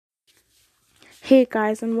Hey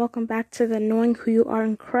guys, and welcome back to the Knowing Who You Are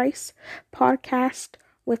in Christ podcast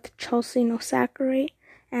with Chelsea Nosakere.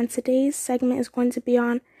 And today's segment is going to be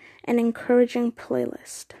on an encouraging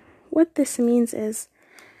playlist. What this means is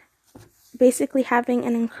basically having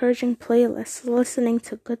an encouraging playlist, listening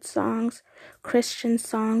to good songs, Christian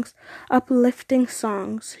songs, uplifting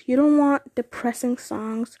songs. You don't want depressing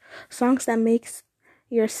songs that makes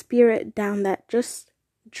your spirit down, that just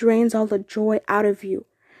drains all the joy out of you.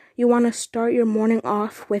 You want to start your morning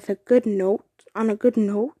off with a good note,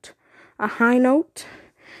 a high note.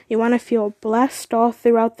 You want to feel blessed all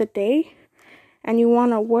throughout the day, and you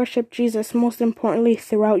want to worship Jesus most importantly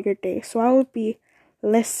throughout your day. So I will be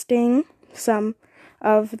listing some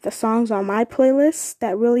of the songs on my playlist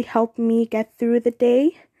that really help me get through the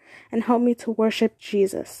day and help me to worship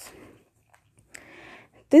Jesus.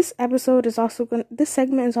 This segment is also going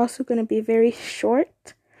to be very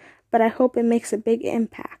short, but I hope it makes a big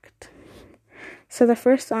impact. So the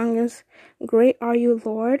first song is Great Are You,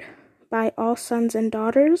 Lord, by All Sons and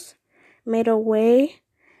Daughters, Made a Way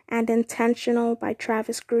and Intentional by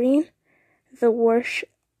Travis Green, The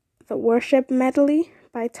Worship Medley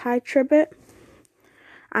by Ty Tribbett,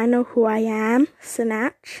 I Know Who I Am,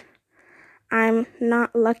 Sinach, I'm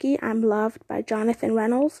Not Lucky, I'm Loved by Jonathan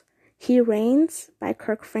Reynolds, He Reigns by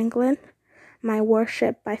Kirk Franklin, My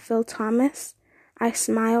Worship by Phil Thomas, I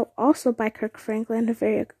Smile, also by Kirk Franklin, a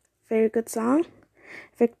very, very good song.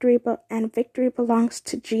 Victory Belongs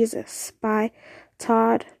to Jesus by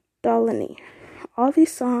Todd Dulaney. All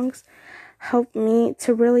these songs help me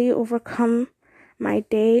to really overcome my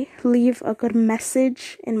day, leave a good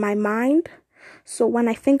message in my mind. So when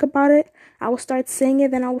I think about it, I will start saying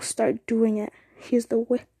it, then I will start doing it.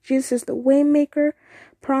 Jesus is the way maker,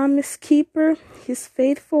 promise keeper, he's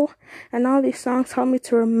faithful, and all these songs help me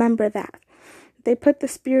to remember that. They put the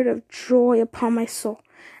spirit of joy upon my soul.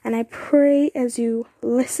 And I pray as you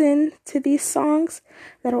listen to these songs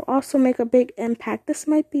that it'll also make a big impact. This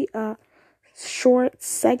might be a short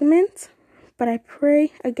segment, but I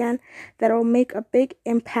pray again that it'll make a big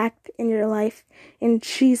impact in your life in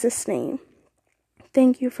Jesus' name.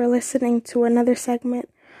 Thank you for listening to another segment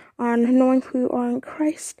on Knowing Who You Are in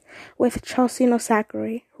Christ with Chelsea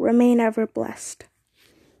Nosakere. Remain ever blessed.